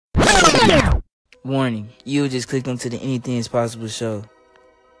Warning, you just clicked onto the Anything is Possible show.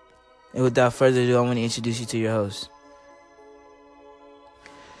 And without further ado, I want to introduce you to your host.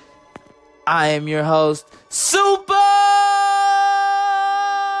 I am your host, Super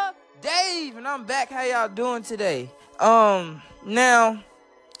Dave, and I'm back. How y'all doing today? Now, I'm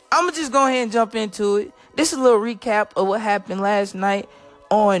gonna just go ahead and jump into it. This is a little recap of what happened last night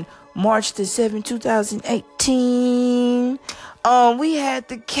on March the 7th, 2018. We had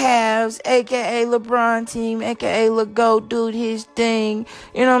the Cavs, aka LeBron team, aka LeGoat, dude, his thing.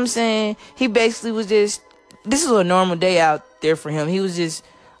 You know what I'm saying? He basically was just, this is a normal day out there for him. He was just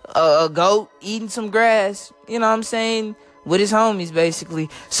a goat eating some grass, you know what I'm saying, with his homies, basically.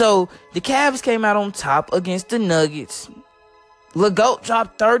 So, the Cavs came out on top against the Nuggets. LeGoat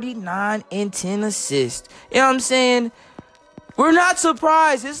dropped 39 and 10 assists. You know what I'm saying? We're not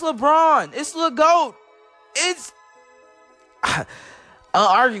surprised. It's LeBron. It's LeGoat. It's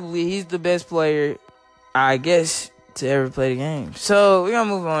arguably, he's the best player, I guess, to ever play the game. So, we're going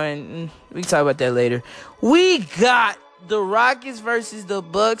to move on. We can talk about that later. We got the Rockets versus the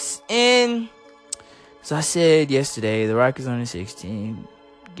Bucks. And, as I said yesterday, the Rockets on a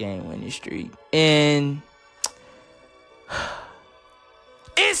 16-game winning streak. And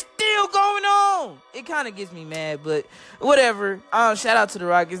it's still going on. It kind of gets me mad, but whatever. Shout out to the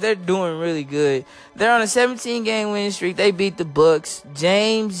Rockets. They're doing really good. They're on a 17-game winning streak. They beat the Bucks.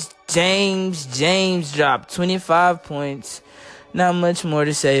 James dropped 25 points. Not much more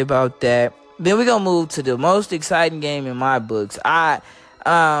to say about that. Then we're going to move to the most exciting game in my books. We can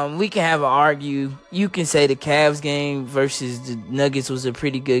have an argue. You can say the Cavs game versus the Nuggets was a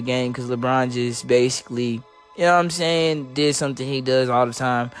pretty good game because LeBron just basically, you know what I'm saying, did something he does all the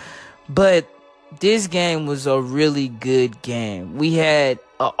time. But this game was a really good game. We had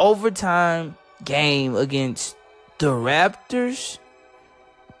an overtime game against the Raptors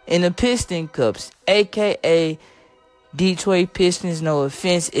and the Piston Cups, a.k.a. Detroit Pistons. No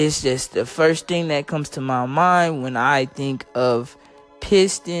offense, it's just the first thing that comes to my mind when I think of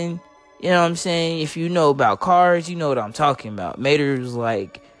Piston. You know what I'm saying? If you know about cars, you know what I'm talking about. Mater was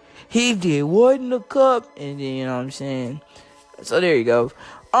like, he did what in the cup? And then, you know what I'm saying? So there you go.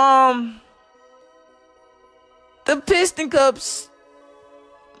 The Piston Cups,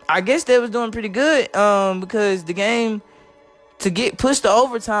 I guess they was doing pretty good. Because the game to get pushed to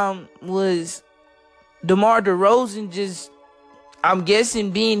overtime was DeMar DeRozan just, I'm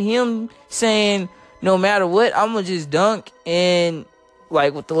guessing, being him, saying, no matter what, I'm gonna just dunk. And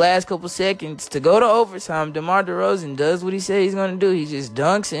like with the last couple seconds to go to overtime, DeMar DeRozan does what he said he's going to do. He just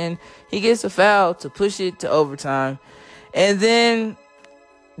dunks and he gets a foul to push it to overtime. And then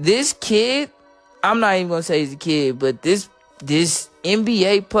this kid, I'm not even going to say he's a kid, but this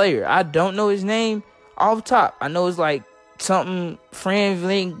NBA player, I don't know his name off top. I know it's like something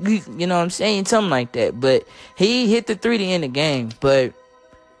friendly, you know what I'm saying? Something like that. But he hit the three to end the game. But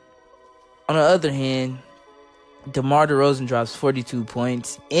on the other hand, DeMar DeRozan drops 42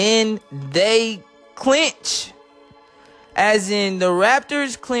 points, and they clinch. As in, the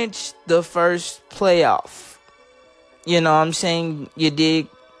Raptors clinch the first playoff. You know what I'm saying? You dig?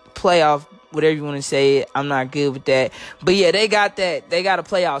 Playoff, whatever you want to say. I'm not good with that. But yeah, they got that. They got a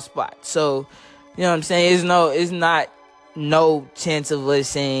playoff spot. So, you know what I'm saying? It's not no chance of us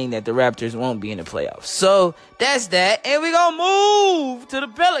saying that the Raptors won't be in the playoffs. So, that's that. And we're going to move to the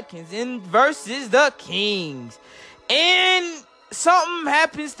Pelicans versus the Kings. And something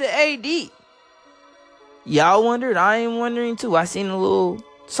happens to AD. Y'all wondered? I am wondering too. I seen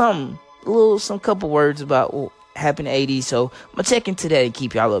some couple words about what happened to AD. So I'm going to check into that and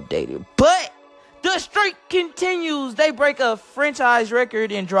keep y'all updated. But the streak continues. They break a franchise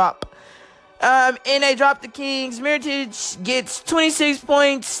record and drop. And they drop the Kings. Mirotic gets 26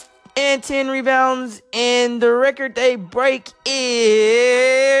 points and 10 rebounds. And the record they break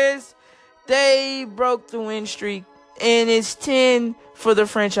is they broke the win streak. And it's 10 for the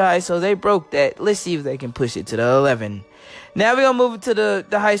franchise, so they broke that. Let's see if they can push it to the 11. Now we're going to move it to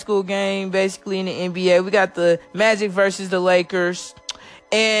the high school game, basically in the NBA. We got the Magic versus the Lakers.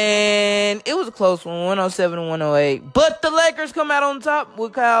 And it was a close one, 107-108. But the Lakers come out on top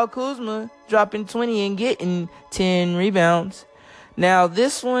with Kyle Kuzma dropping 20 and getting 10 rebounds. Now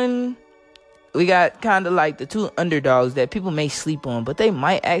this one, we got kind of like the two underdogs that people may sleep on, but they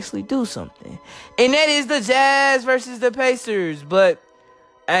might actually do something. And that is the Jazz versus the Pacers. But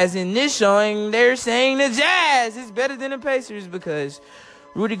as in this showing, they're saying the Jazz is better than the Pacers because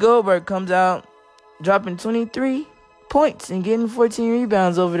Rudy Gobert comes out dropping 23 points and getting 14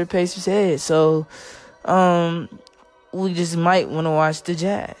 rebounds over the Pacers' head. So, we just might want to watch the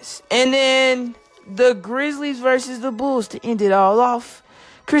Jazz. And then the Grizzlies versus the Bulls to end it all off.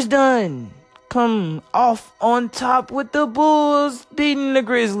 Chris Dunn come off on top with the Bulls beating the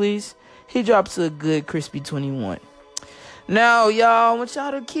Grizzlies. He drops a good crispy 21. Now, y'all, I want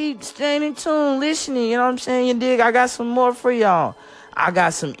y'all to keep staying in tune, listening. You know what I'm saying? You dig? I got some more for y'all. I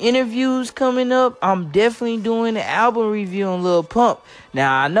got some interviews coming up. I'm definitely doing an album review on Lil Pump.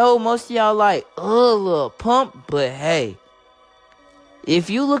 Now, I know most of y'all like, Lil Pump, but hey, if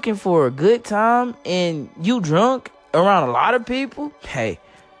you looking for a good time and you drunk around a lot of people, hey,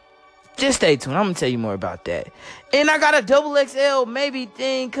 just stay tuned. I'm going to tell you more about that. And I got a double XL maybe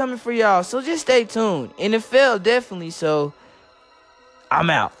thing coming for y'all. So just stay tuned. NFL definitely. So I'm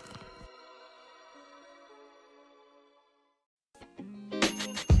out.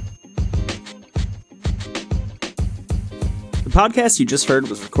 The podcast you just heard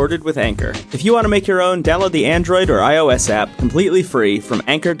was recorded with Anchor. If you want to make your own, download the Android or iOS app completely free from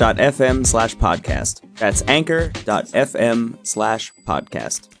anchor.fm/podcast. That's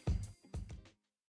anchor.fm/podcast.